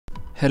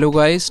Hello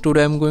guys,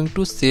 today I am going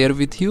to share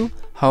with you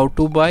how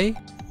to buy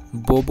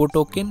Bobo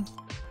token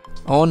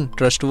on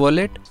Trust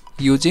Wallet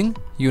using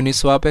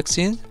UniSwap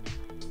exchange.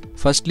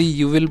 Firstly,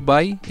 you will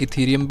buy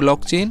Ethereum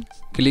blockchain.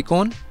 Click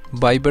on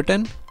buy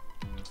button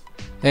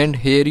and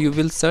here you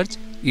will search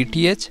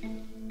ETH.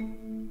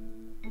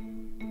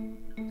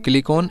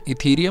 Click on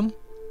Ethereum.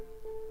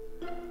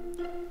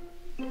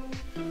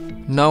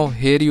 Now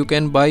here you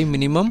can buy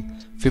minimum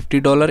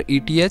 $50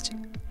 ETH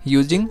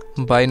using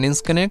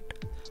Binance Connect,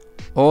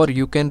 or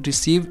you can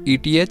receive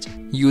ETH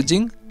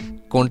using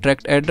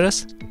contract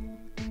address.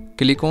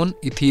 Click on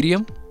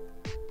Ethereum,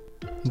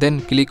 then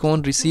click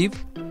on receive.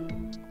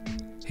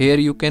 Here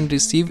you can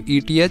receive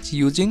ETH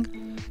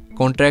using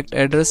contract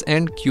address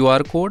and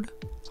QR code.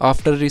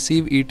 After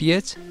receive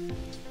ETH,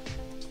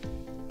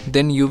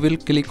 then you will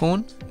click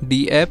on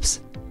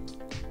dApps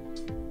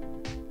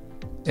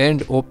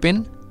and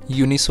open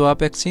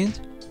UniSwap exchange.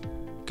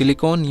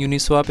 Click on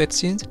UniSwap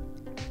exchange.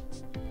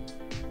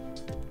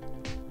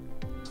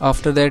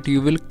 After that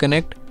you will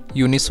connect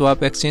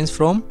UniSwap exchange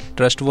from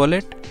Trust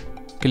Wallet.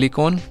 Click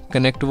on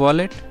connect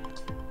wallet,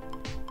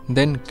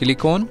 then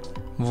click on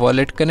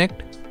wallet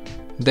connect,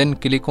 then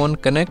click on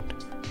connect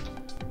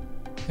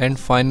and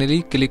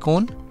finally click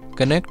on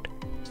connect.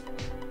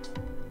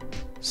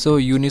 So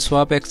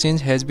UniSwap exchange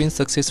has been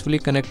successfully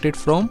connected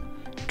from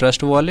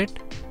Trust Wallet.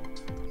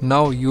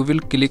 Now you will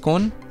click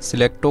on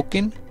select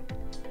token.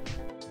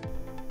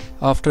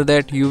 After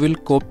that you will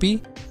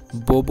copy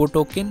Bobo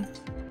token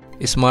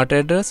smart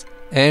address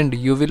and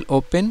you will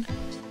open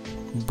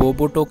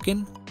Bobo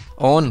token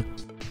on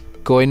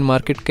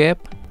CoinMarketCap.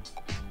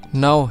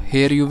 Now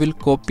here you will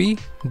copy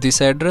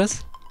this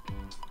address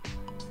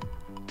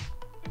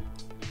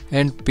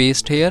and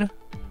paste here.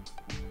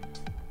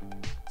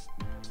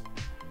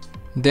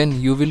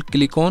 Then you will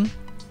click on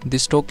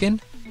this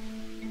token.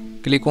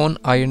 Click on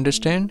I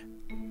understand.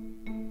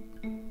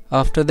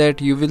 After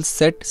that you will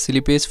set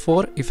slippage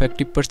for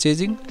effective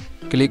purchasing.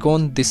 Click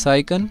on this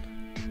icon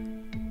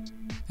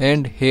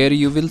and here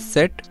you will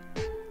set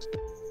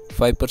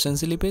 5%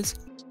 slippage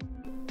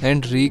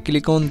and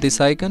re-click on this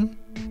icon.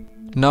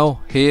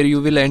 Now here you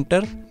will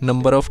enter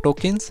number of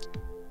tokens,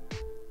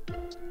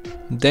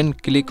 then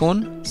click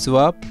on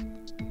swap.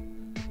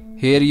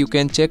 Here you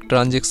can check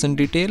transaction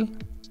detail,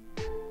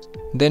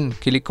 then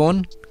click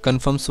on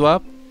confirm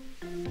swap.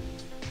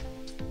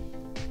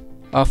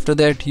 After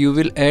that you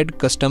will add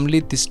customly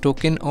this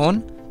token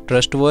on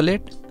Trust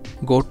Wallet.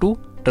 Go to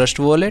Trust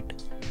Wallet,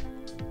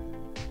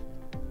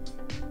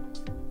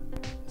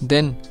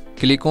 then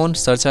click on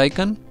search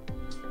icon,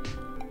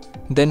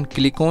 then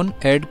click on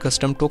add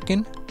custom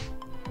token.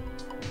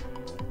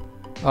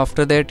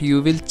 After that you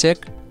will check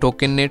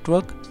token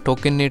network.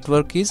 Token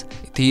network is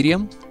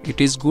Ethereum, it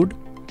is good.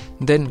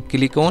 Then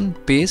click on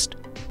paste.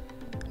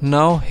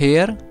 Now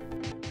here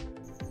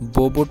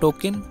Bobo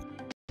token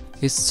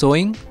is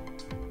showing,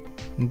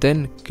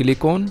 then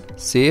click on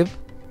save.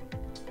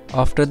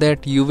 After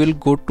that you will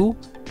go to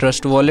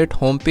Trust Wallet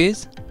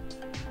homepage.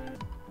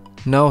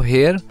 Now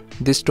here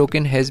this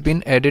token has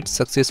been added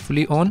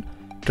successfully on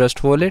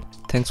Trust Wallet.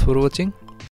 Thanks for watching.